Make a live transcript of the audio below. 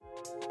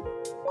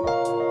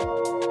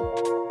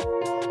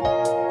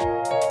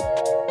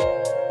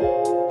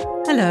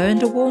Hello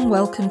and a warm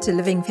welcome to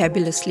Living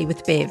Fabulously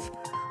with Bev.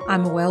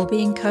 I'm a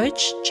wellbeing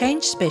coach,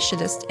 change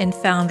specialist and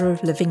founder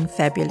of Living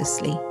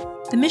Fabulously.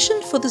 The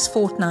mission for this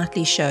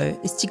fortnightly show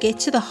is to get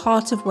to the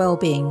heart of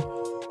wellbeing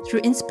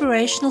through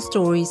inspirational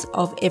stories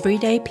of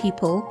everyday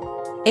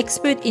people,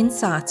 expert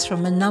insights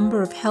from a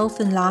number of health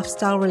and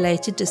lifestyle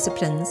related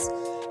disciplines,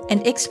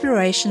 and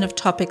exploration of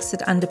topics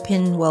that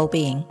underpin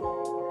wellbeing.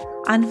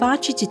 I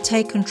invite you to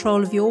take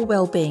control of your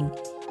wellbeing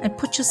and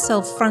put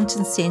yourself front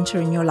and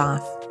center in your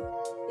life.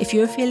 If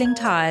you're feeling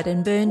tired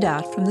and burned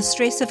out from the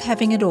stress of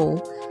having it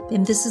all,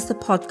 then this is the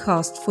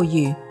podcast for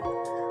you.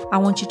 I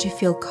want you to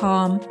feel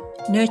calm,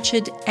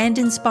 nurtured and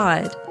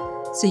inspired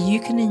so you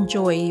can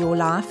enjoy your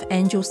life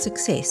and your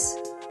success.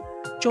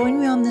 Join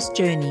me on this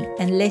journey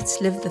and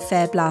let's live the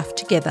fab life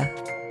together.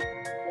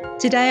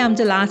 Today I'm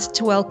delighted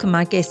to welcome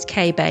my guest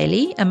Kay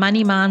Bailey, a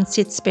money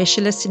mindset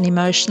specialist and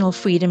emotional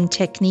freedom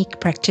technique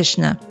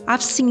practitioner.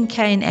 I've seen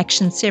Kay in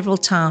action several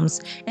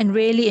times and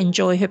really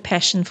enjoy her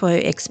passion for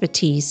her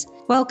expertise.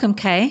 Welcome,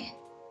 Kay.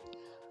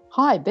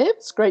 Hi, Bev.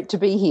 It's great to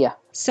be here.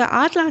 So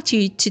I'd like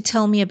you to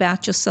tell me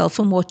about yourself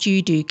and what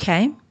you do,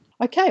 Kay.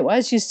 Okay, well,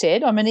 as you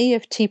said, I'm an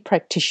EFT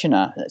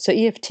practitioner. So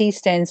EFT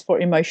stands for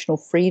Emotional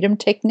Freedom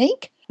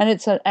Technique, and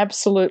it's an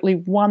absolutely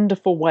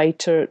wonderful way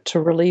to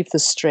relieve the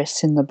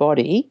stress in the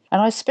body.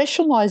 And I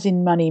specialise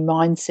in money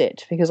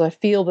mindset because I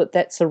feel that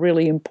that's a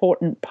really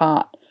important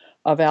part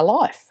of our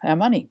life, our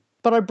money.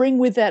 But I bring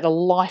with that a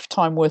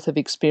lifetime worth of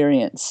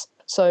experience.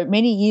 So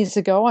many years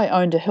ago, I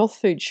owned a health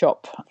food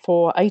shop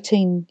for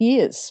 18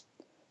 years.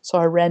 So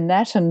I ran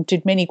that and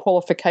did many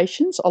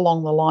qualifications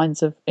along the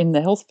lines of in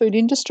the health food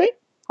industry.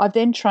 I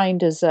then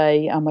trained as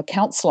a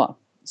counsellor.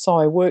 So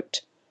I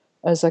worked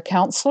as a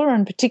counsellor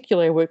and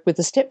particularly worked with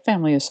the Step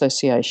Family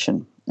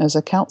Association as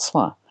a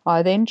counsellor.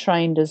 I then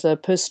trained as a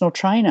personal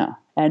trainer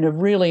and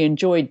have really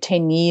enjoyed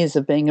 10 years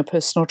of being a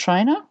personal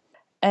trainer.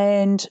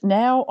 And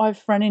now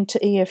I've run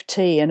into EFT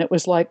and it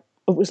was like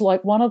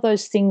one of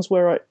those things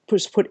where I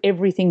just put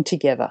everything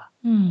together.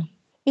 In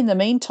the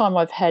meantime,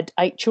 I've had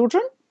 8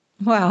 children.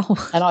 Wow.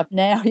 And I've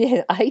now,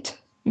 8.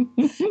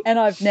 And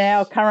I've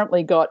now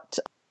currently got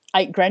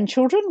 8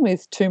 grandchildren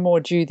with 2 more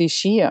due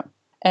this year.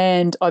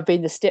 And I've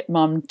been the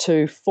stepmom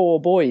to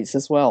 4 boys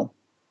as well.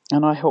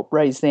 And I help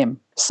raise them.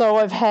 So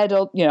I've had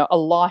a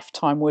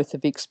lifetime worth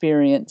of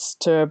experience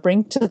to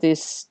bring to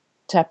this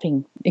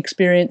tapping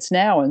experience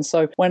now. And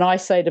so when I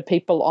say to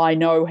people, I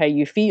know how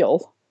you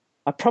feel,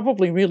 I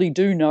probably really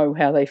do know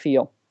how they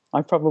feel.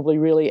 I probably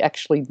really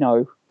actually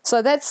know.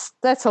 So that's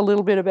a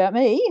little bit about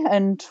me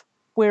and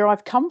where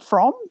I've come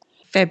from.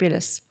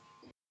 Fabulous.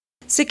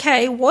 So,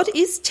 Kay, what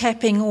is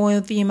tapping or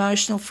the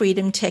emotional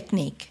freedom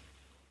technique?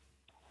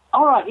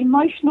 All right,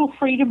 emotional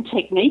freedom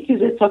technique is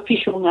its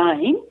official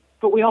name,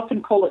 but we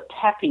often call it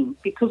tapping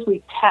because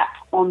we tap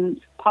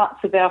on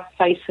parts of our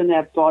face and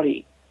our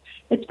body.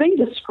 It's been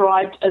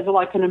described as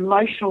like an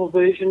emotional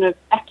version of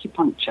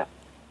acupuncture.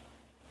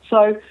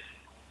 So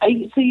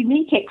it's a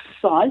unique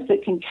exercise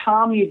that can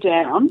calm you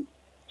down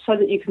so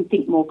that you can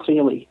think more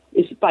clearly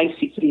is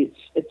basically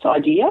its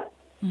idea.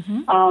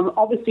 Mm-hmm.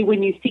 Obviously,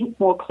 when you think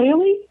more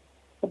clearly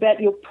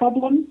about your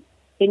problem,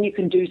 then you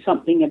can do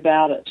something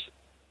about it.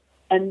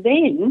 And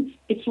then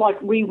it's like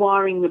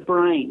rewiring the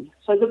brain.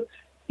 So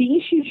the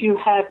issues you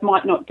have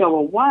might not go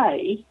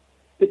away,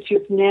 but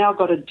you've now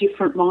got a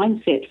different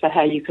mindset for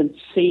how you can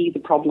see the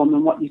problem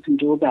and what you can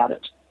do about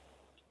it.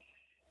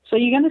 So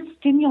you're going to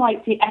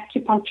stimulate the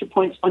acupuncture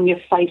points on your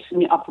face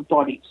and your upper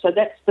body. So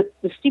that's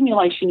the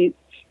stimulation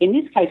in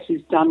this case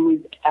is done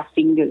with our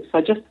fingers. So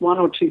just 1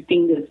 or 2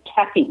 fingers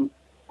tapping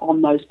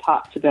on those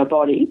parts of our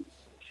body.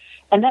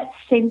 And that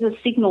sends a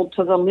signal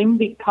to the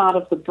limbic part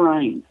of the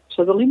brain.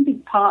 So the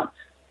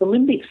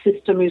limbic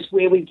system is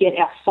where we get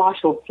our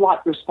fight or flight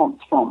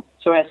response from,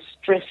 so our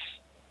stress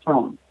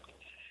from.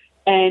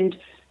 And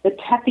the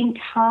tapping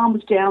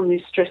calms down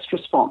this stress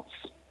response.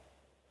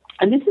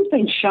 And this has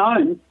been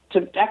shown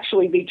to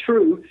actually be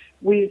true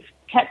with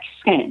CAT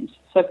scans.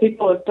 So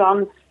people have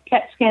done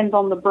CAT scans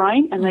on the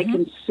brain and they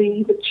can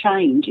see the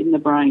change in the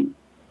brain.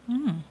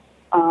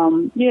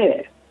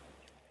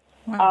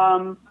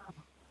 Wow.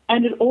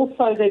 And it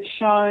also, they've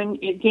shown,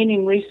 again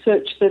in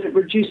research, that it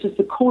reduces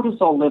the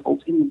cortisol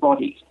levels in the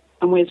body.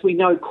 And as we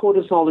know,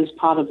 cortisol is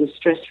part of the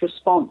stress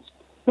response.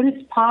 But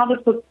it's part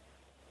of the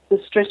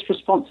stress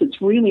response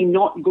that's really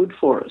not good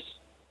for us.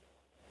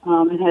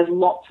 It has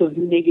lots of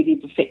negative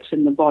effects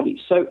in the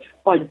body. So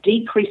by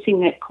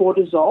decreasing that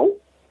cortisol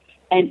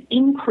and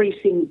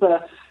increasing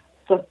the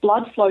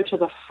blood flow to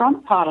the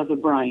front part of the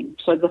brain,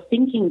 so the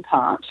thinking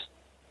part,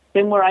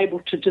 then we're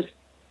able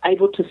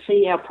to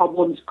see our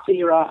problems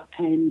clearer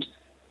and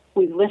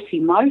with less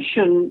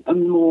emotion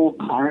and more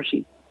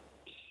clarity.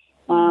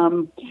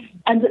 And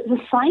at the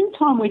same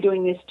time we're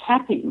doing this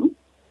tapping,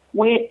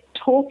 we're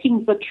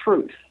talking the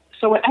truth.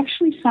 So we're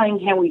actually saying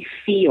how we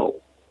feel.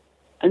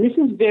 And this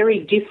is very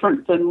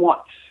different than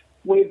what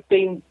we've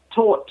been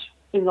taught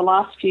in the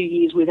last few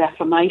years with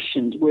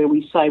affirmations, where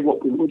we say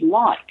what we would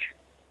like.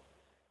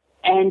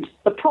 And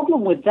the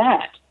problem with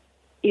that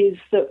is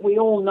that we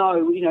all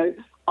know,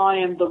 I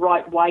am the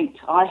right weight,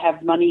 I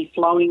have money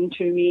flowing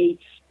to me,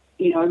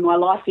 my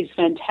life is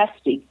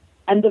fantastic.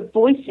 And the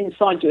voice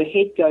inside your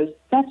head goes,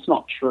 that's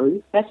not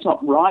true, that's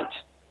not right.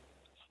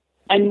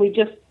 And we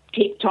just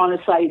keep trying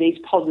to say these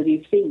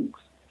positive things.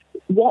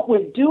 What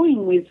we're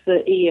doing with the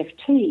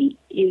EFT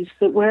is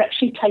that we're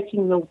actually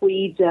taking the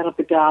weeds out of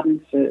the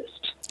garden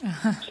first.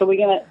 Uh-huh. So we're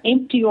going to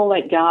empty all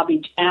that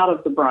garbage out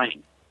of the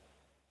brain,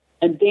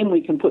 and then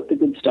we can put the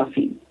good stuff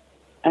in.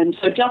 And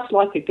so just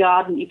like a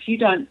garden, if you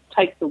don't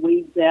take the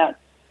weeds out,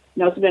 it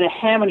doesn't matter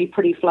how many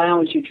pretty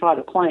flowers you try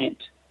to plant,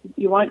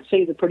 you won't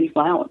see the pretty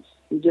flowers.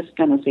 You're just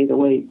going to see the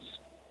weeds.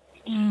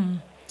 Mm.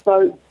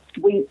 So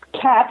we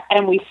tap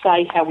and we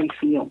say how we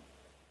feel.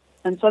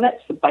 And so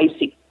that's the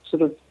basic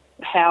sort of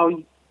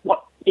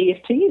what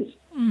EFT is.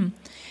 Mm.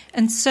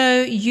 And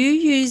so you're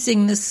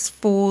using this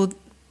for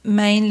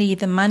mainly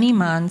the money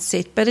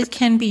mindset, but it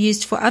can be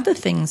used for other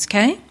things,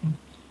 Kay?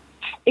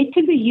 It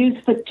can be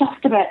used for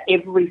just about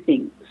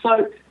everything.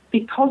 So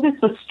because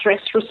it's a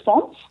stress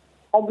response,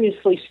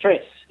 obviously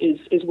stress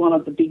is one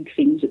of the big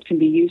things it can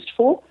be used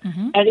for.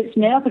 Mm-hmm. And it's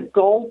now the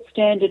gold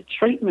standard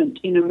treatment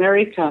in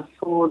America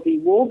for the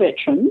war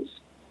veterans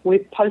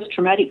with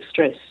post-traumatic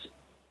stress.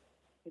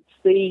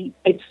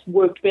 It's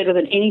worked better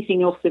than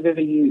anything else they've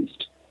ever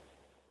used.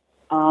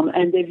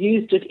 And they've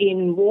used it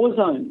in war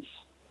zones,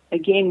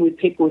 again, with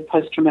people with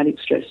post-traumatic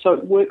stress. So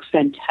it works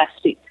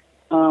fantastic.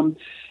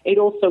 It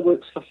also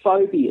works for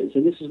phobias,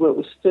 and this is where it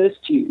was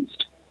first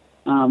used.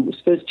 It was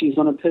first used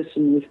on a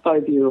person with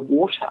phobia of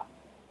water.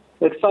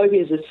 But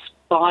phobias are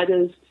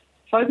spiders.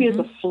 Phobias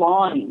are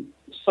flying.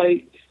 So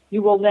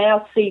you will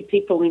now see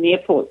people in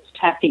airports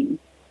tapping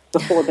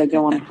before they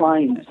go on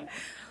planes.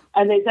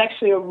 And there's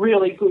actually a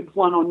really good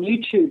one on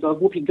YouTube of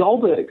Whoopi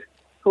Goldberg,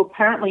 who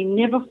apparently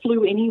never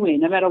flew anywhere,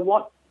 no matter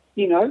what,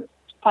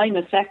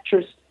 famous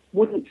actress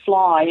wouldn't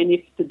fly, and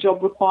if the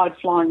job required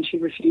flying, she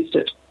refused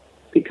it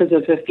because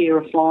of her fear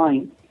of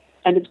flying.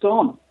 And it's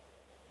gone.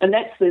 And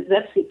that's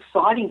the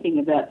exciting thing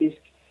about this,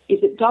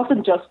 is it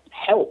doesn't just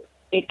help.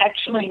 It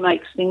actually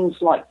makes things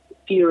like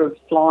fear of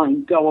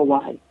flying go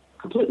away.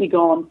 Completely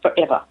gone,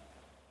 forever.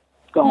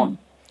 Gone.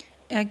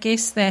 I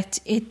guess that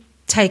it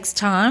takes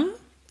time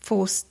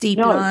for deep.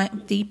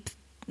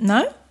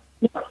 No?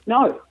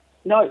 No.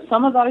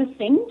 Some of those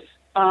things.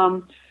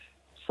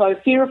 So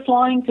fear of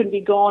flying can be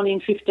gone in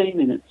 15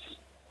 minutes.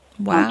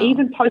 Wow.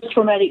 Even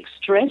post-traumatic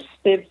stress,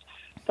 they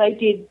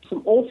did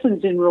some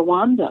orphans in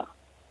Rwanda,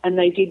 and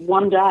they did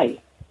 1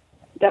 day.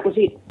 That was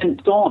it, and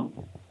it's gone.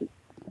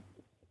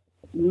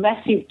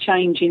 Massive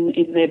change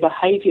in their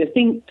behaviour.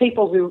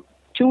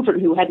 Children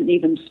who hadn't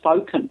even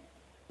spoken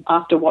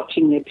after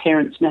watching their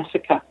parents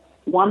massacre.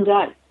 1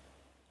 day.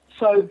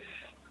 So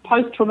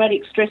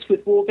post-traumatic stress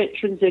with war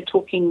veterans,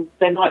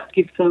 they might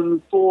give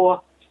them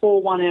four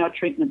 1-hour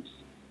treatments.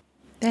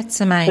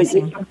 That's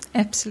amazing.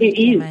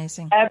 Absolutely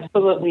amazing.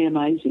 Absolutely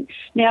amazing.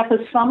 Now, for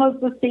some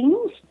of the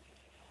things,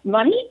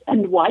 money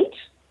and weight,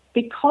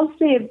 because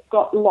they've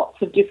got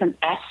lots of different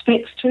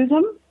aspects to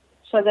them,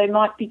 so they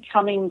might be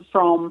coming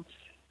from,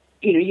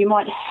 you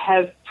might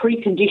have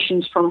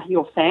preconditions from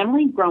your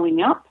family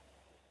growing up,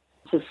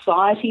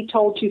 society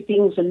told you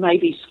things, and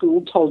maybe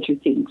school told you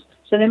things.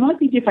 So there might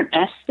be different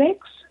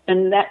aspects,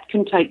 and that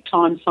can take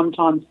time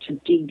sometimes to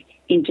dig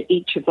into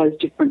each of those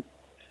different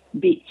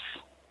bits.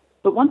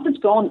 But once it's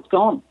gone, it's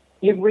gone.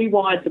 You've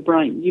rewired the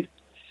brain.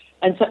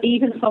 And so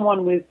even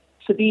someone with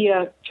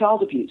severe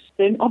child abuse,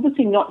 they're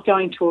obviously not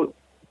going to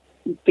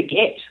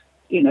forget,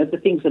 the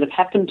things that have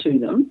happened to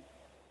them,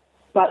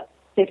 but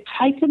they've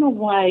taken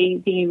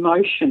away the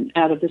emotion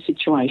out of the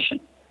situation.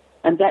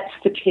 And that's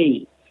the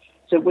key.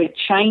 So we're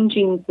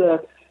changing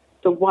the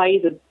way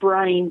the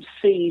brain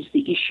sees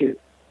the issue.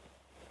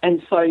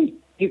 And so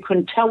you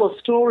can tell a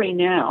story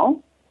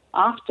now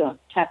after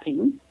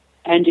tapping,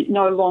 and it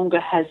no longer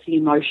has the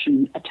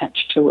emotion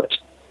attached to it.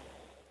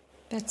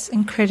 That's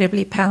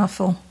incredibly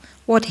powerful.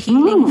 What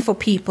healing for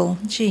people.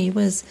 Gee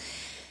whiz.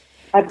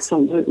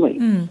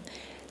 Absolutely.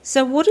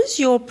 So what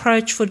is your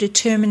approach for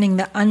determining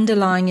the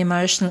underlying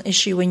emotional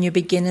issue when you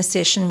begin a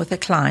session with a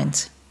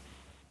client?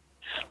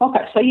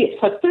 Okay,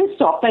 so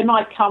first off, they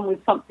might come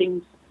with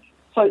something.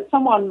 So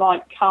someone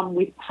might come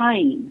with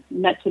pain,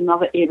 and that's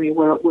another area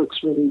where it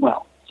works really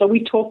well. So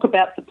we talk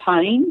about the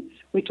pain,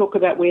 we talk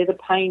about where the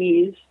pain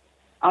is,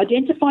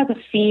 identify the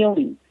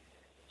feeling.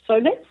 So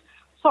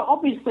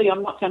obviously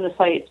I'm not going to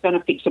say it's going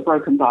to fix a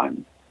broken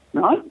bone,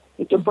 right?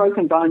 If a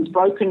broken bone's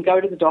broken, go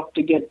to the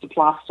doctor, get the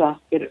plaster,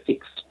 get it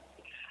fixed.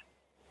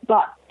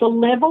 But the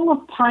level of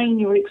pain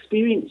you're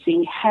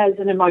experiencing has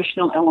an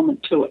emotional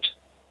element to it.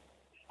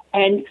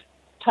 And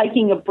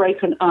taking a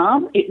broken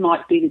arm, it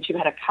might be that you've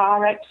had a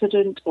car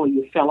accident, or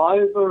you fell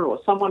over, or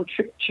someone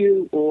tripped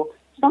you, or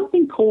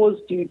something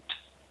caused you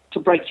to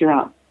break your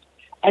arm.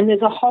 And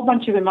there's a whole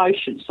bunch of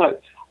emotions. So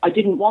I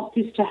didn't want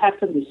this to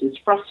happen. This is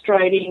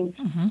frustrating.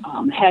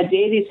 How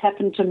dare this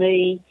happen to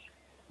me?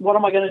 What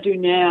am I going to do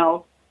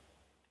now?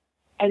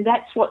 And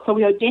so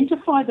we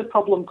identify the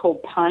problem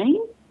called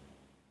pain,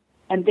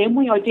 and then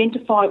we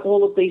identify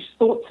all of these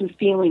thoughts and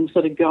feelings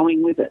that are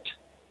going with it.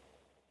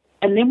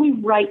 And then we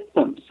rate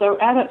them. So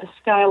out of a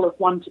scale of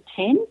 1 to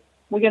 10,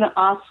 we're going to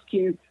ask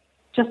you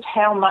just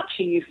how much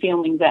are you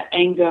feeling that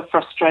anger,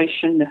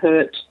 frustration, the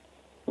hurt,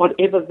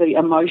 whatever the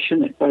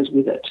emotion that goes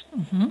with it.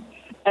 Mm-hmm.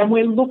 And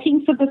we're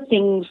looking for the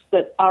things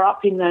that are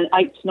up in the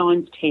 8s,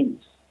 9s, 10s.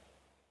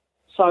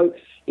 So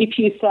if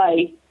you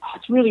say, oh,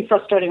 it's really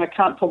frustrating, I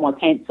can't pull my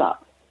pants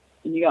up.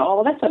 And you go,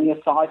 oh, that's only a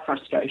 5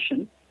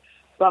 frustration.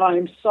 But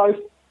I'm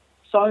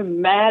so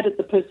mad at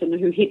the person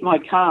who hit my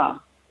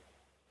car.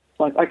 It's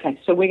like, okay,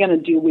 so we're going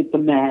to deal with the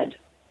mad.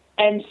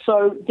 And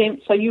so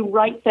you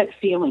rate that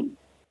feeling.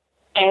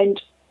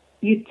 And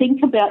you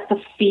think about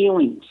the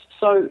feelings.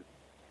 So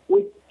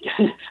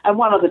and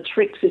one of the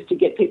tricks is to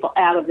get people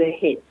out of their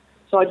head.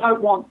 So I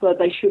don't want that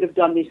they should have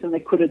done this and they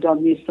could have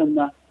done this and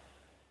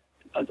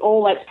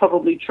all that's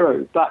probably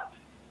true. But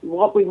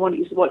what we want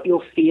is what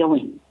you're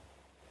feeling.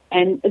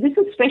 And this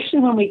is especially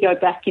when we go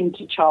back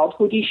into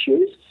childhood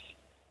issues.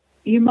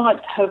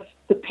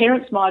 The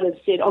parents might have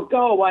said, oh,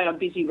 go away, I'm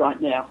busy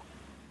right now.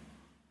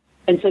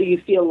 And so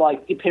you feel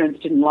like your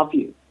parents didn't love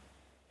you.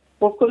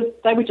 Well, of course,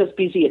 they were just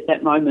busy at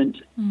that moment.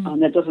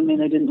 And that doesn't mean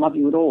they didn't love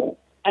you at all.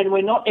 And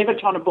we're not ever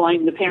trying to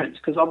blame the parents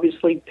because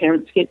obviously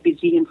parents get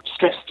busy and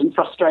stressed and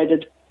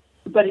frustrated.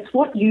 But it's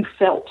what you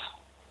felt,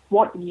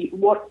 what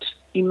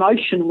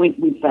emotion went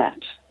with that.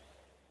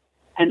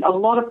 And a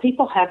lot of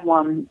people have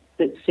one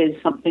that says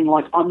something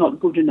like, I'm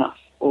not good enough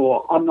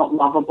or I'm not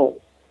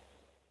lovable.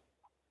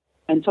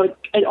 And so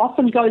it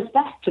often goes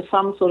back to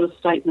some sort of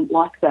statement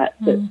like that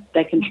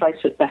they can trace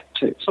it back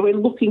to. So we're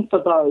looking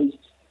for those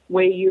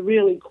where you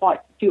really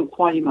feel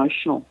quite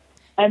emotional.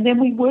 And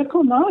then we work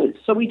on those.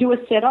 So we do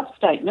a set-up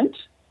statement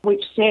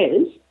which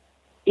says,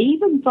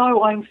 even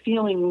though I'm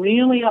feeling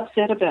really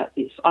upset about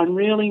this, I'm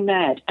really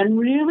mad, and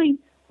really,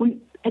 in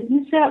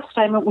this set-up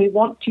statement, we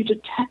want you to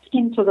tap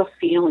into the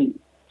feeling.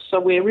 So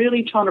we're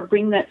really trying to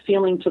bring that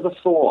feeling to the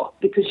fore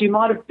because you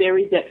might have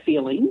buried that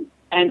feeling,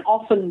 and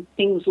often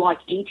things like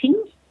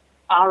eating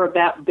are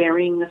about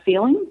burying the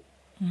feeling.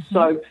 Mm-hmm.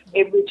 So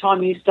every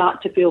time you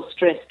start to feel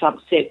stressed,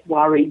 upset,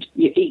 worried,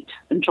 you eat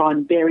and try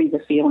and bury the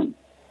feeling.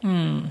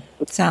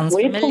 Sounds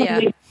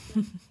familiar.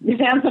 You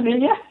sound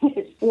familiar?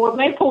 Well,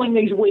 we're pulling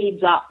these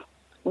weeds up.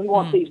 We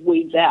want these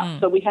weeds out.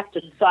 So we have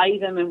to say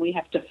them and we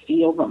have to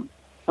feel them.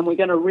 And we're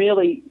going to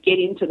really get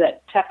into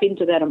that, tap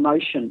into that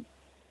emotion.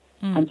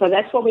 And so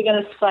that's what we're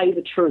going to say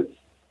the truth.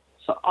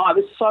 So I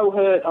was so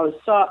hurt, I was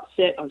so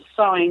upset, I was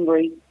so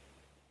angry.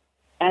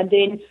 And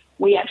then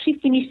we actually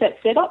finish that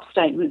set-up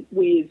statement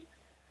with,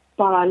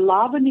 but I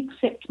love and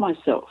accept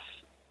myself.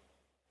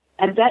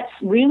 And that's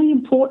really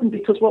important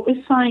because what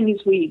we're saying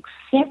is we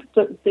accept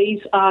that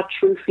these are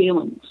true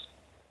feelings.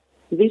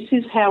 This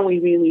is how we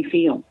really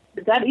feel.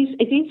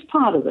 It is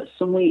part of us,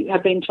 and we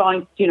have been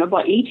trying,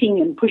 by eating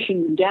and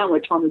pushing them down, we're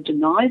trying to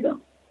deny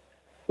them.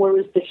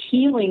 Whereas the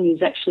healing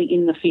is actually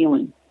in the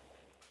feeling.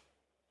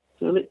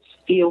 So let's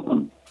feel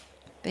them.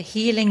 The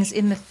healing's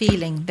in the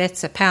feeling.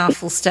 That's a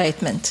powerful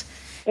statement.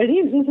 It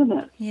is, isn't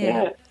it?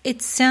 Yeah.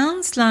 It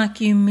sounds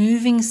like you're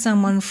moving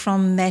someone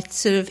from that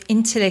sort of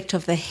intellect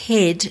of the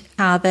head,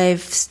 how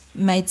they've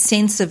made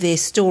sense of their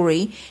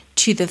story,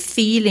 to the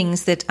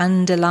feelings that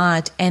underlie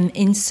it. And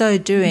in so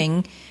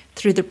doing,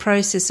 through the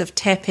process of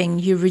tapping,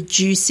 you're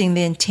reducing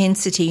the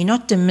intensity. You're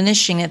not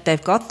diminishing it.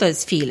 They've got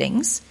those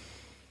feelings.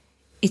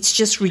 It's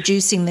just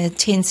reducing the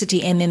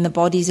intensity, and then the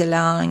body's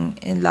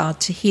allowed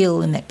to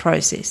heal in that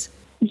process.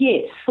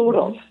 Yes, sort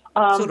of.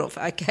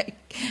 Okay.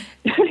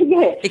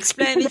 Yeah.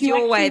 Explain it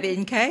your way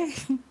then, Kay.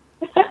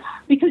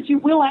 Because you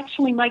will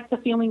actually make the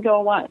feeling go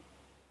away.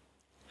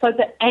 So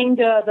the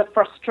anger, the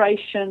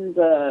frustration,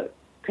 the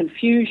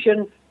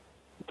confusion,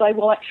 they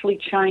will actually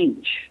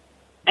change.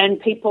 And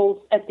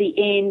people at the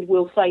end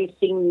will say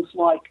things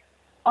like,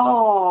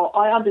 oh,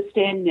 I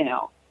understand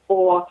now,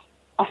 or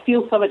I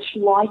feel so much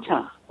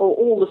lighter, or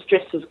all the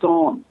stress is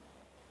gone.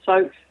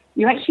 So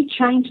you actually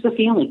change the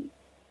feeling.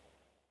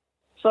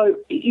 So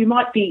you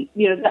might be,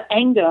 the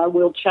anger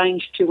will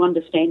change to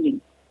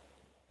understanding.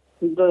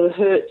 The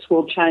hurts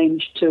will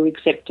change to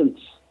acceptance.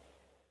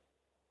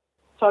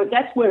 So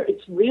that's where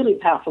it's really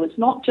powerful. It's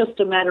not just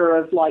a matter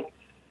of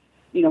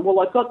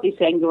I've got this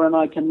anger and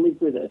I can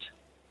live with it.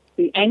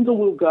 The anger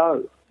will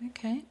go.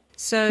 Okay.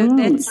 So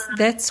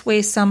that's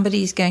where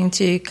somebody's going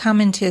to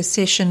come into a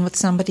session with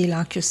somebody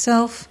like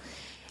yourself,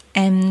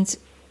 and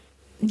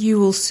you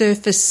will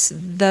surface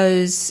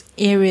those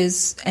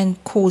areas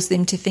and cause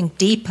them to think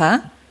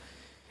deeper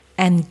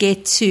and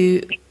get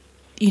to,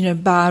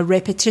 by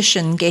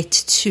repetition, get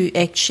to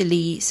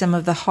actually some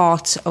of the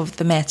heart of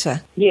the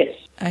matter. Yes.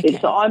 Okay.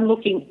 So I'm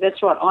looking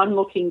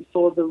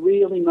for the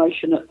real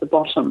emotion at the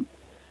bottom.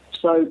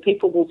 So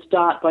people will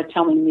start by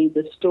telling me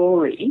the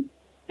story,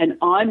 and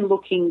I'm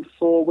looking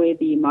for where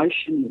the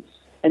emotion is.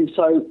 And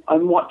so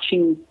I'm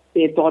watching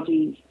their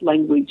body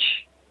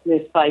language,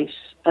 their face,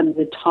 and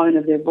the tone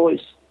of their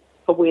voice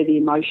for where the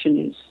emotion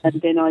is.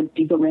 And then I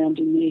dig around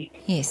in there.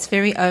 Yes,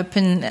 very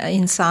open,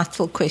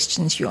 insightful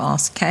questions you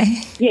ask,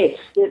 Kay. Yes.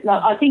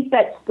 I think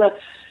that's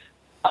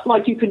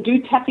Like, you can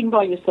do tapping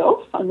by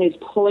yourself, and there's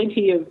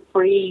plenty of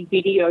free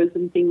videos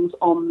and things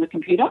on the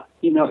computer.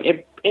 You know,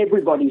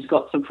 everybody's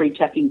got some free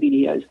tapping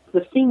videos.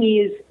 The thing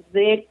is,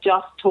 they're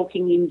just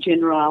talking in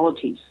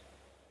generalities.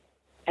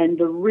 And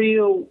the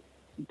real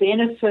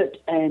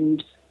benefit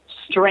and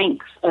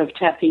strength of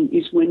tapping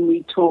is when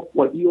we talk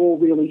what you're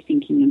really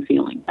thinking and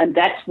feeling. And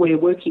that's where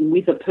working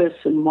with a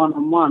person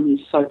one-on-one is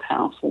so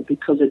powerful,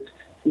 because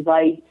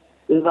they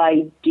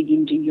dig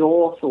into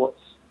your thoughts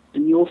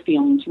and your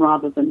feelings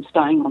rather than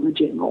staying on the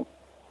general.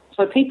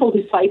 So people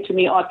who say to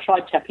me, I've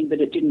tried tapping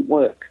but it didn't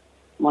work,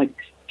 like,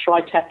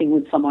 try tapping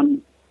with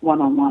someone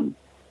one-on-one.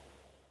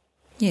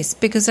 Yes,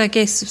 because I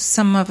guess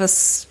some of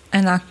us,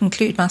 and I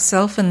include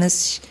myself in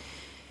this,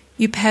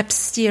 you perhaps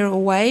steer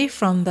away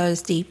from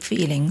those deep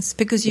feelings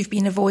because you've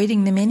been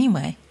avoiding them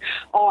anyway.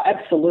 Oh,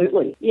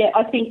 absolutely. Yeah,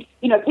 I think,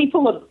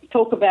 people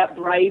talk about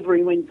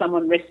bravery when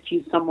someone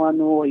rescues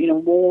someone, or,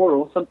 war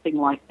or something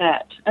like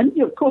that. And,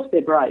 of course,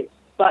 they're brave.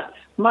 But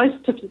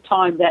most of the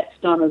time that's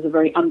done as a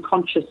very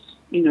unconscious,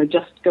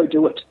 just go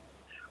do it.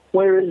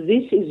 Whereas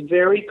this is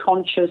very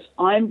conscious.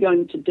 I'm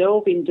going to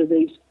delve into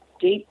these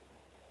deep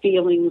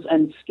feelings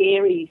and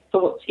scary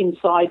thoughts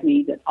inside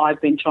me that I've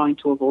been trying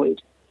to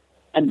avoid.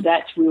 And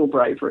that's real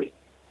bravery.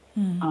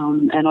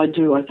 And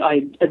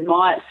I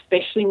admire,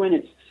 especially when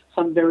it's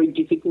some very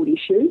difficult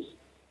issues,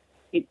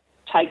 it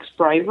takes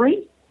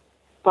bravery,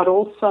 but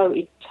also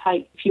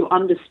if you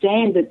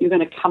understand that you're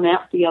going to come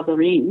out the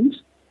other end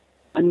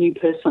a new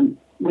person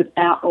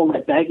without all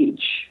that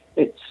baggage,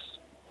 it's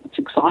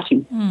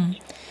exciting.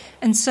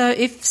 And so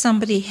if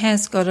somebody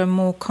has got a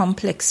more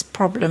complex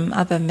problem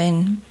other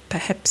than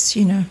perhaps,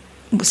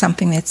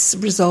 something that's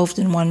resolved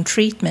in one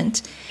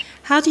treatment,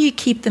 how do you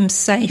keep them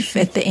safe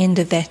at the end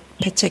of that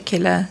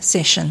particular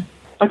session?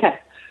 Okay.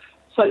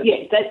 So,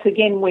 that's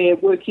again where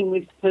working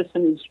with the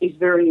person is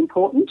very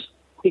important,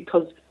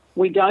 because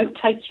we don't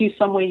take you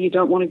somewhere you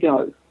don't want to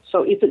go.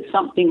 So if it's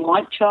something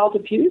like child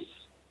abuse,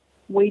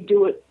 we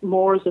do it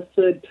more as a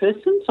third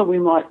person. So we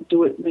might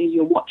do it when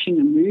you're watching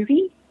a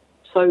movie.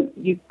 So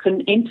you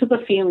can enter the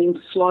feelings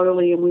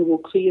slowly, and we will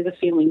clear the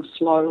feelings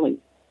slowly.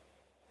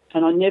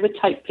 And I never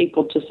take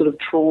people to sort of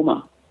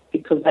trauma,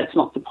 because that's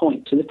not the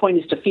point. So the point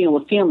is to feel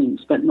the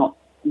feelings but not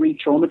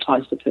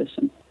re-traumatise the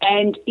person.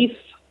 And if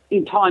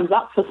in time's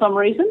up for some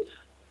reason,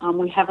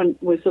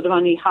 we're sort of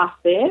only half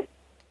there,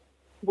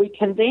 we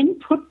can then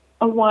put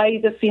away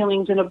the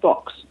feelings in a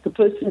box. The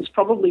person's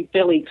probably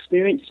fairly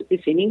experienced at this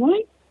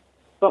anyway,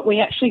 but we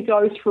actually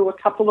go through a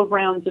couple of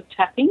rounds of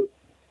tapping,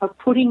 of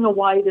putting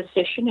away the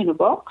session in a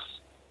box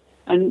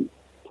and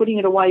putting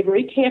it away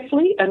very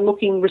carefully and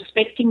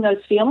respecting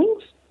those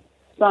feelings,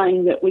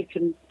 saying that we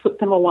can put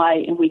them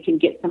away and we can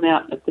get them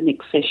out at the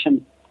next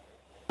session.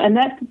 And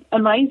that,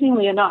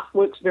 amazingly enough,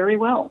 works very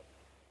well.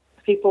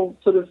 People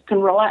sort of can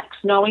relax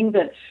knowing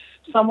that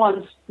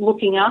someone's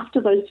looking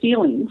after those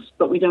feelings,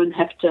 but they don't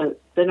have to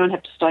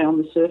stay on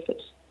the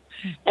surface.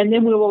 And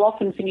then we will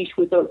often finish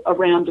with a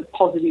round of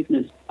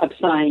positiveness, of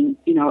saying,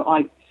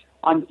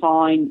 I'm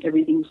fine,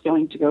 everything's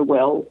going to go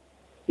well,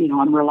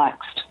 I'm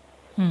relaxed.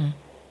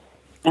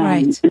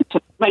 Right.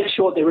 To make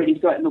sure they're ready to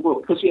go out in the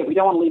world, because, we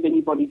don't want to leave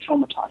anybody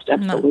traumatised,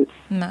 absolutely.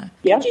 No.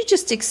 Yeah? Could you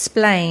just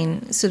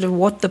explain sort of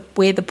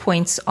where the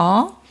points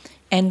are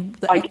and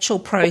the actual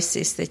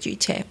process that you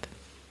tap?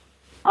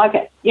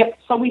 Okay, yep.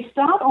 So we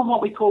start on what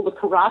we call the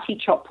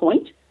karate chop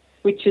point,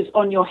 which is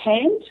on your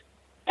hand,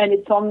 and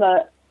it's on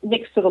the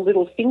next to the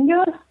little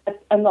finger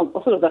and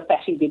sort of the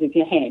fatty bit of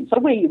your hand. So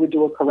where you would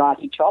do a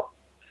karate chop.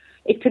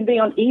 It can be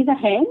on either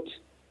hand,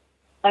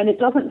 and it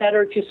doesn't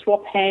matter if you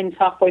swap hands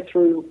halfway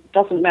through. It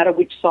doesn't matter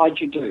which side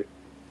you do.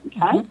 Okay?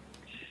 Mm-hmm.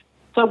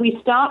 So we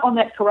start on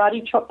that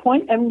karate chop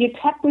point, and you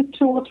tap with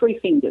 2 or 3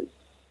 fingers.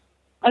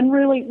 And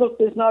really, look,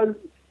 there's no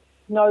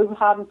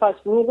hard and fast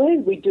rule there.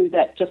 We do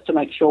that just to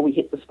make sure we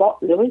hit the spot,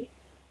 really.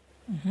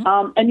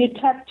 Mm-hmm. And you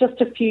tap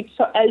just a few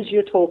as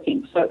you're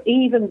talking. So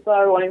even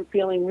though I'm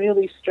feeling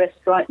really stressed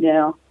right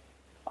now,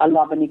 I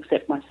love and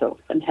accept myself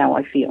and how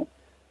I feel.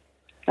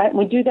 Okay? And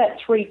we do that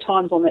 3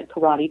 times on that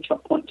karate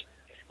chop point.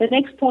 The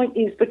next point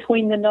is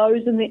between the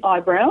nose and the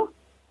eyebrow,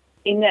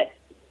 in that,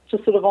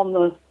 just sort of on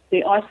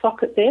the eye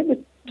socket there,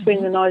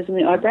 between the nose and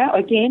the eyebrow.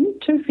 Again,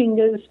 2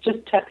 fingers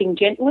just tapping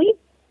gently.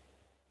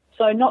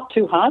 So not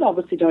too hard,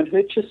 obviously don't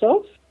hurt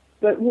yourself,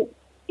 but,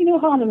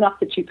 hard enough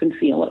that you can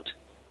feel it.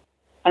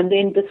 And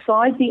then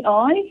beside the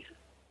eye,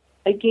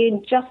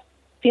 again, just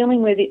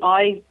feeling where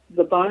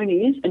the bone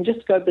is, and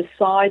just go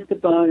beside the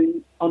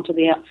bone onto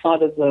the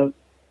outside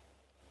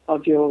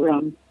of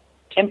your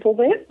temple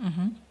there.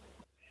 Mm-hmm.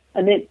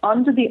 And then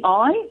under the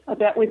eye,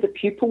 about where the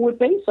pupil would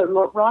be, so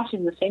right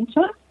in the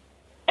centre,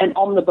 and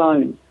on the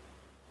bone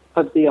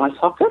of the eye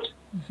socket.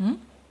 Mm-hmm.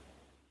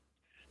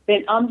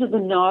 Then under the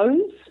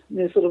nose,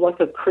 there's sort of like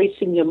a crease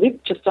in your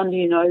lip, just under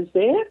your nose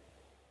there.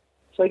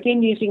 So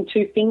again, using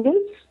 2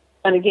 fingers,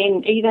 and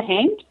again, either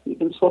hand, you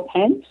can swap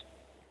hands.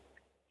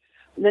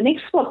 The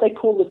next spot they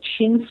call the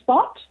chin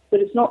spot, but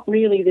it's not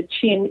really the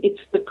chin,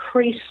 it's the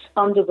crease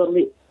under the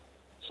lip.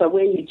 So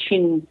where your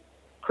chin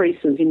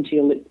creases into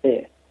your lip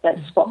there, that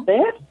spot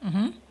there.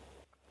 Mm-hmm.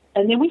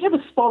 And then we have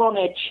a spot on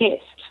our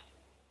chest.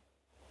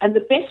 And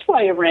the best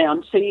way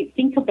around, so you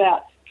think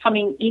about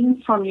coming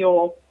in from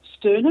your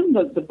sternum,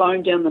 the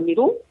bone down the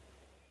middle,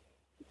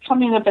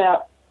 coming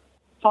about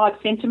 5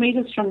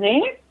 centimetres from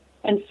there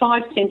and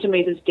 5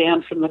 centimetres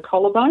down from the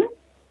collarbone.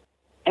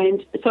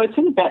 And so it's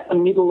in about the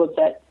middle of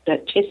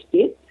that chest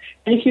bit.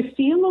 And if you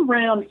feel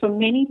around, for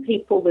many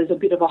people, there's a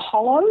bit of a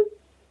hollow,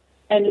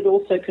 and it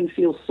also can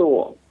feel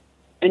sore.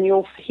 And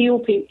you'll hear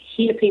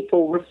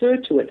people refer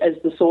to it as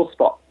the sore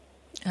spot.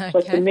 Okay.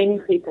 So for many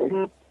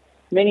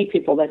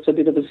people, that's a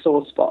bit of a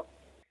sore spot.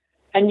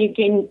 And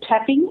again,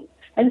 tapping,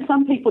 and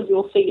some people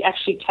you'll see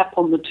actually tap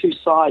on the 2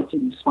 sides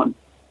in this one.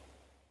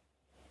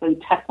 So you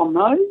tap on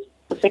those.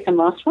 The second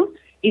last one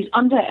is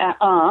under our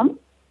arm,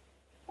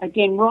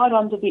 again, right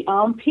under the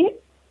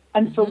armpit.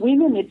 And for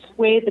women, it's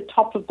where the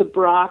top of the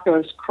bra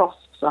goes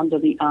crosses under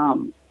the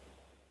arm.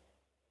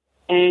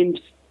 And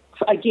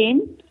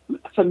again,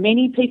 for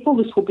many people,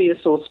 this will be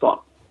a sore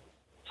spot.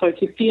 So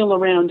if you feel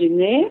around in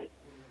there,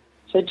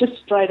 so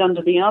just straight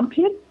under the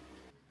armpit,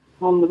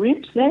 on the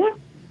ribs there.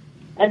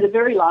 And the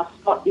very last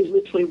spot is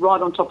literally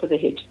right on top of the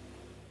head.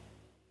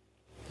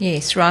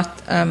 Yes, right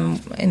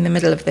in the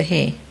middle of the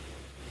hair.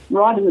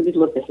 Right in the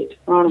middle of the head,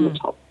 right on the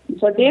top.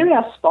 So there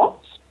are our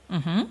spots.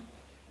 Mm-hmm.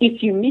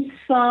 If you miss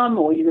some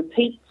or you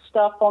repeat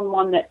stuff on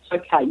one, that's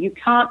okay. You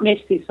can't mess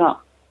this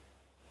up.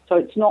 So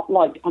it's not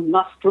like I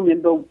must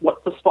remember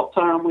what the spots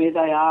are and where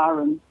they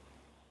are, and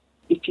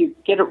if you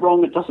get it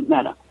wrong, it doesn't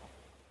matter.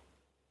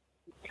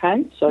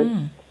 Okay?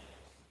 So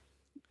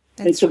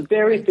it's a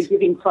very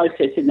forgiving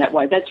process in that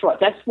way. That's right.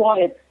 That's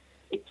why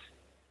it's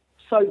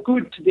so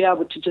good to be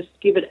able to just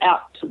give it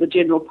out to the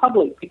general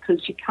public,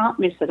 because you can't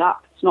mess it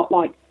up. It's not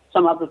like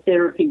some other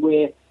therapy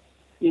where,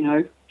 you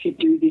know, if you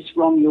do this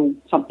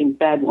wrong, something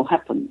bad will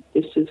happen.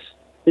 This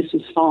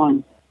is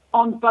fine.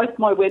 On both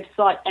my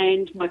website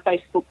and my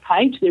Facebook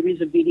page, there is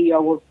a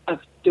video of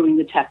doing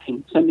the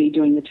tapping. So me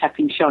doing the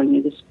tapping, showing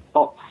you the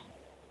spots.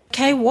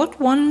 Okay, what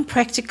one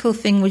practical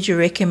thing would you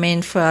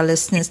recommend for our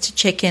listeners to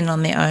check in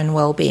on their own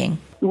well-being?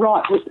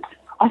 Right.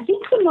 I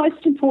think the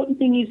most important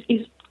thing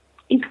is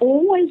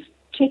always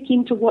check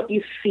into what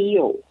you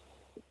feel.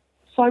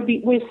 So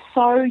we're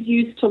so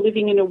used to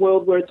living in a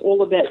world where it's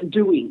all about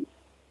doing,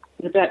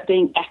 about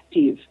being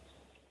active.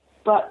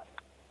 But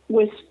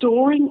we're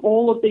storing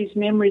all of these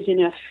memories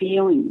in our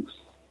feelings.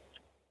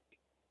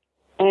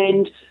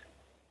 And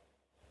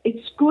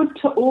it's good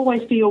to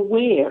always be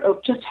aware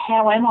of just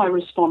how am I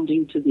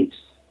responding to this?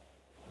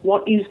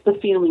 What is the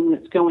feeling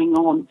that's going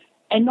on?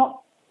 And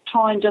not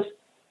try and just,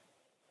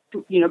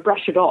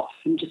 brush it off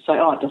and just say,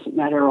 oh, it doesn't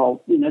matter, or,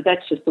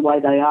 that's just the way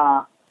they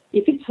are.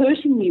 If it's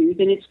hurting you,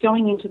 then it's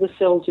going into the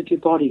cells of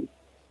your body.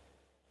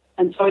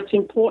 And so it's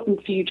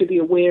important for you to be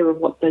aware of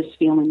what those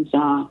feelings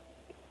are.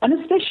 And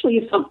especially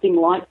if something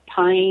like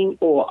pain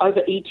or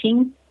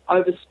overeating,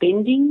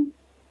 overspending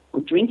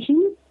or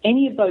drinking,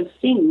 any of those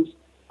things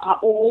are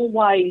all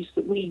ways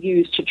that we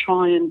use to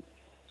try and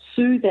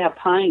soothe our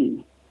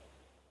pain.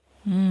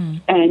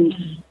 And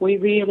we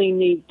really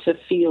need to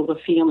feel the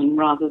feeling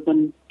rather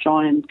than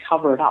try and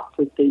cover it up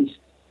with these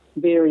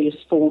various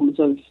forms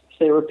of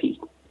therapy.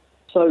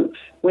 So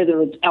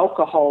whether it's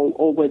alcohol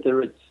or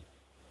whether it's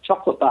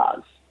chocolate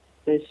bars,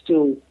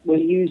 we're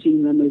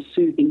using them as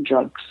soothing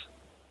drugs.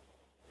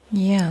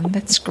 Yeah,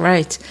 that's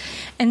great.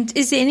 And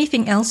is there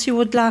anything else you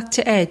would like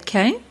to add,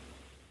 Kay?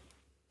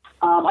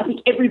 I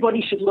think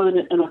everybody should learn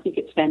it, and I think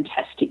it's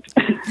fantastic.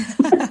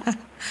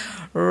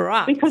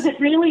 Right. Because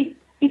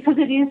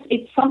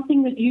it's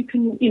something that you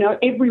can,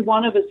 every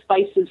one of us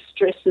faces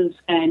stresses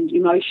and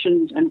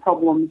emotions and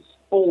problems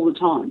all the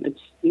time.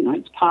 It's,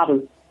 it's part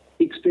of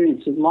the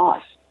experience of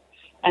life.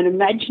 And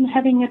imagine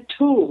having a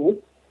tool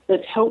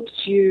that helps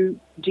you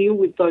deal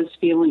with those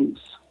feelings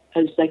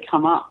as they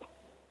come up.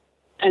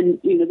 And,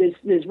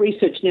 there's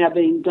research now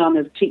being done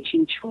of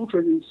teaching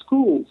children in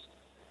schools.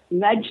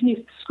 Imagine if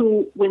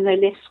when they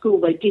left school,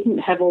 they didn't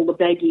have all the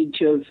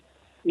baggage of,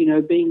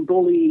 being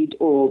bullied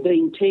or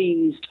being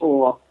teased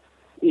or,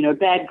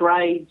 bad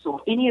grades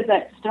or any of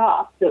that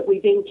stuff that we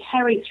then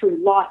carry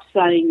through life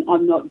saying,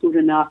 I'm not good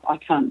enough, I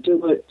can't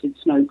do it,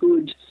 it's no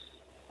good,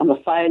 I'm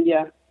a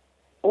failure.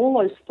 All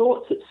those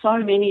thoughts that so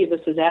many of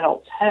us as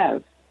adults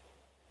have,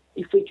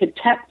 if we could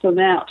tap them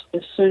out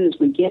as soon as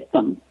we get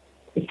them,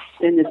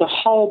 then there's a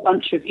whole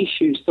bunch of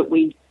issues that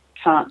we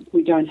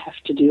don't have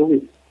to deal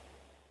with.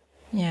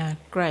 Yeah,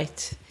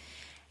 great.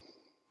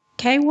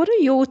 Kay, what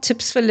are your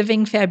tips for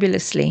living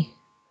fabulously?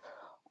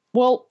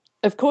 Well,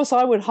 of course,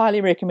 I would highly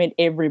recommend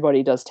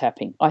everybody does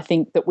tapping. I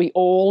think that we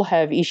all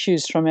have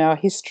issues from our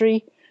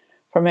history,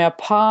 from our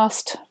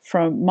past,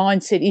 from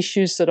mindset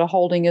issues that are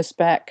holding us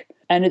back.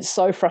 And it's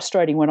so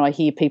frustrating when I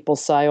hear people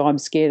say, oh, I'm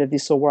scared of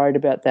this or worried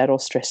about that or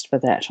stressed for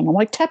that. And I'm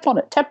like, tap on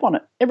it.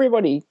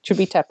 Everybody should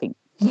be tapping.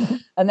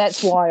 And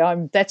that's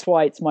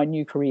why it's my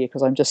new career,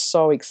 because I'm just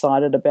so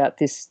excited about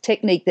this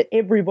technique that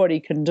everybody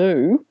can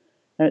do,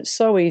 and it's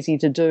so easy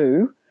to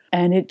do,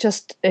 and it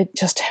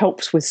just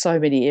helps with so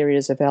many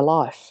areas of our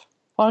life.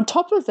 On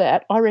top of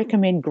that, I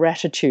recommend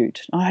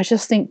gratitude. I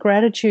just think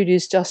gratitude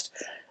is just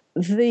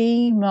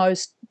the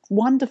most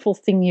wonderful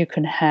thing you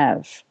can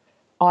have.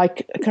 I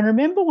can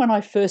remember when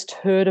I first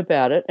heard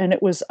about it, and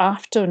it was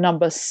after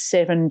number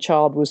 7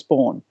 child was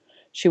born.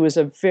 She was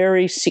a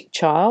very sick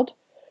child.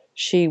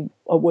 She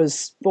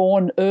was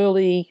born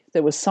early.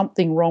 There was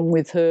something wrong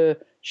with her.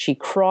 She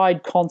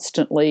cried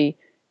constantly.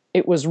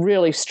 It was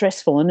really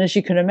stressful. And as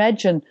you can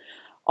imagine,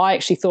 I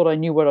actually thought I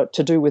knew what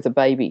to do with a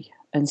baby.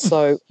 And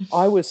so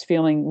I was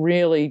feeling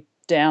really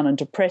down and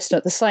depressed. And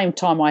at the same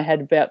time, I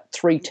had about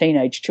 3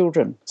 teenage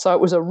children. So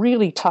it was a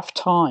really tough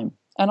time.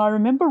 And I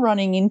remember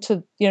running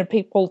into,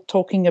 people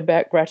talking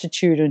about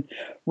gratitude and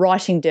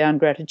writing down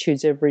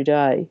gratitudes every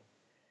day.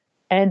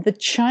 And the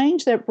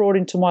change that brought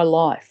into my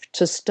life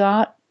to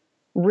start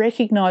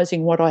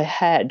recognizing what I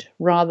had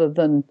rather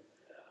than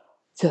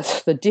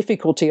the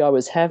difficulty I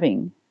was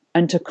having,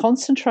 and to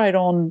concentrate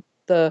on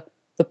the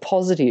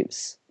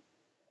positives.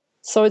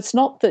 So it's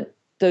not that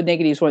the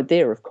negatives weren't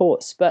there, of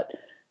course, but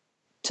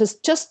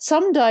just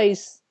some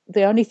days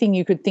the only thing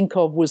you could think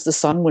of was the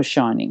sun was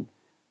shining.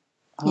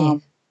 Yeah.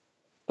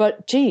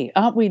 But, gee,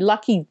 aren't we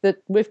lucky that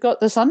we've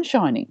got the sun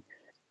shining?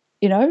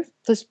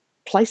 There's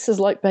places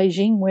like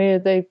Beijing where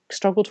they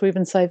struggle to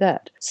even say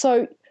that.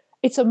 So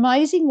it's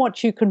amazing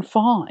what you can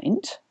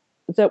find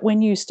that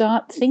when you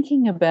start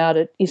thinking about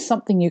it is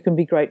something you can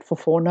be grateful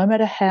for, no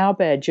matter how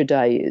bad your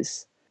day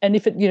is. And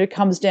if it,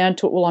 comes down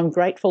to it, well, I'm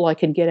grateful I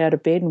can get out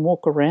of bed and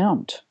walk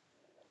around.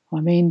 I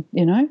mean,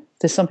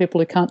 there's some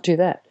people who can't do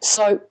that.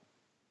 So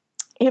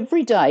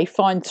every day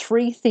find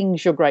 3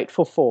 things you're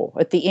grateful for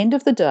at the end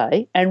of the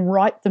day and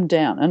write them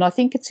down. And I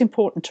think it's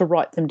important to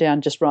write them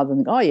down just rather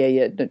than,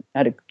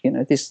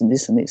 this and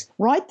this and this.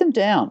 Write them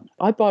down.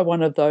 I buy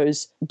one of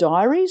those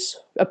diaries,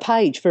 a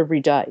page for every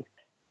day,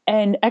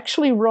 and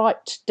actually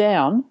write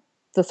down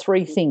the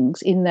 3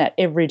 things in that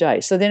every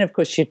day. So then, of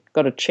course, you've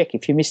got to check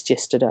if you missed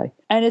yesterday.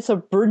 And it's a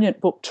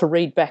brilliant book to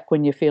read back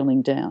when you're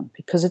feeling down,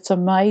 because it's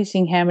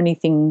amazing how many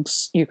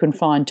things you can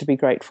find to be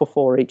grateful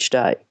for each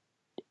day.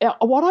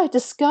 What I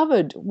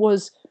discovered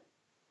was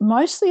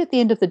mostly at the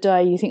end of the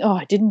day you think,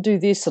 I didn't do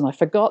this and I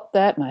forgot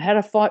that and I had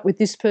a fight with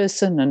this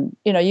person, and,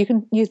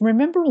 you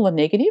remember all the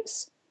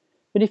negatives.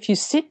 But if you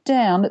sit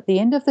down at the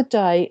end of the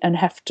day and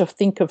have to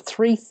think of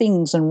 3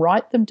 things and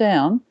write them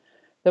down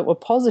that were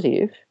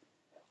positive,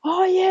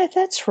 oh, yeah,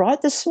 that's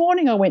right. This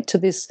morning I went to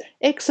this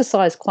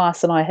exercise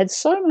class and I had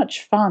so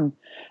much fun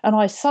and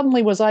I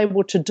suddenly was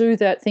able to do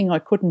that thing I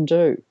couldn't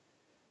do.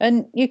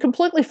 And you've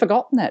completely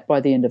forgotten that by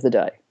the end of the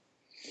day.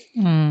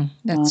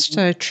 That's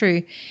so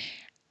true.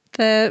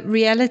 The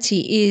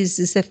reality is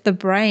that the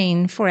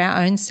brain, for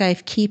our own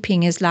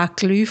safekeeping, is like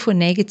glue for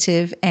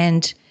negative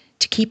and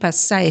to keep us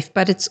safe,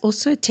 but it's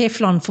also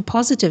Teflon for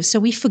positive. So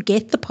we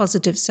forget the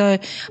positive. So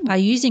by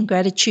using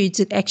gratitudes,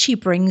 it actually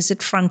brings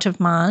it front of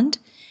mind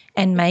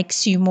and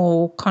makes you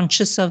more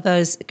conscious of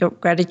those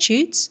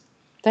gratitudes.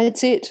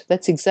 That's it.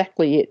 That's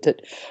exactly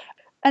it.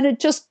 And it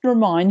just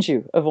reminds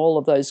you of all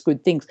of those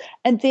good things.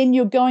 And then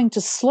you're going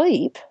to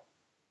sleep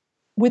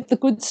with the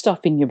good stuff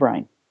in your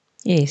brain.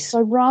 Yes.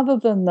 So rather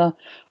than the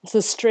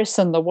stress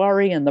and the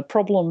worry and the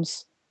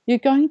problems, you're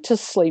going to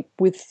sleep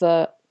with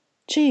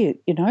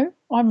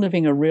I'm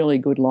living a really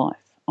good life.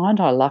 Aren't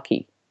I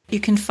lucky? You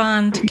can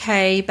find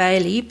Kay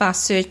Bailey by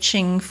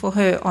searching for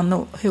her on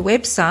her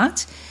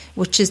website,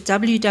 which is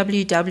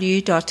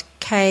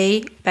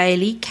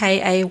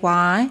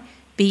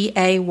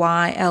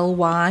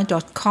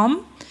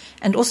www.kaybailey.com.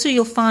 And also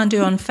you'll find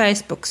her on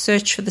Facebook.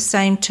 Search for the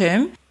same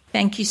term.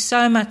 Thank you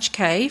so much,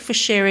 Kay, for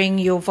sharing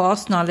your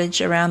vast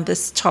knowledge around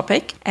this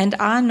topic. And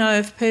I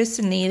know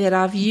personally that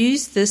I've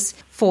used this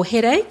for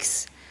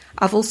headaches.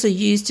 I've also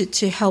used it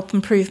to help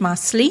improve my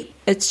sleep.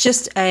 It's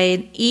just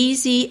an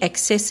easy,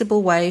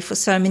 accessible way for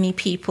so many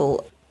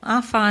people.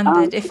 I find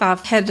that if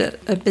I've had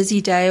a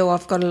busy day or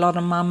I've got a lot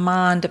on my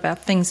mind about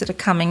things that are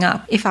coming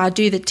up, if I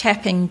do the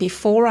tapping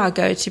before I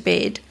go to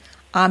bed,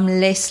 I'm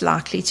less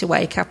likely to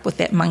wake up with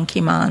that monkey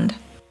mind.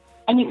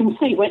 And you can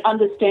see when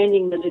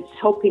understanding that it's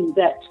helping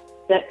that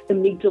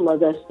amygdala,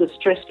 the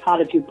stress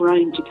part of your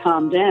brain, to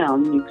calm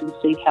down, you can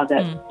see how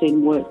that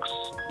then works.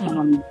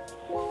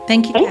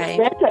 Thank you, Kay.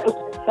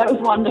 That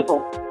was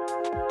wonderful.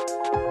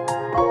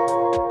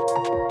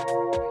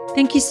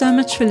 Thank you so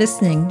much for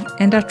listening,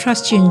 and I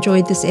trust you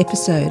enjoyed this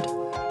episode.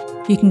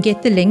 You can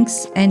get the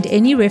links and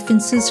any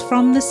references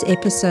from this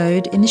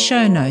episode in the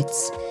show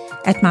notes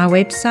at my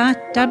website,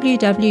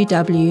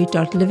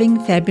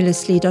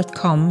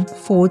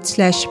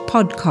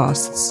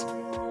 www.livingfabulously.com/podcasts.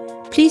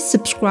 Please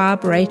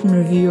subscribe, rate and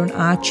review on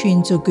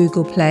iTunes or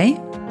Google Play.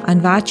 I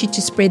invite you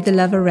to spread the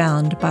love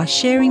around by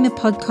sharing the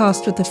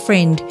podcast with a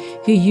friend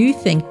who you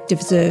think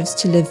deserves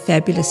to live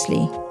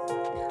fabulously.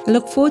 I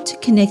look forward to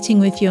connecting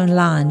with you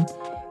online.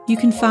 You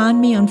can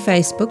find me on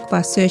Facebook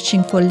by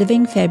searching for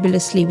Living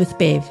Fabulously with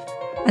Bev.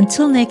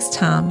 Until next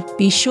time,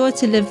 be sure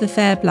to live the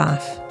fab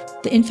life.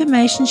 The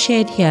information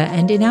shared here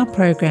and in our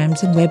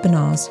programs and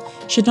webinars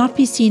should not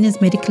be seen as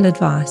medical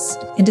advice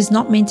and is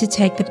not meant to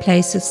take the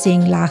place of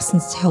seeing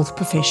licensed health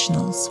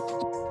professionals.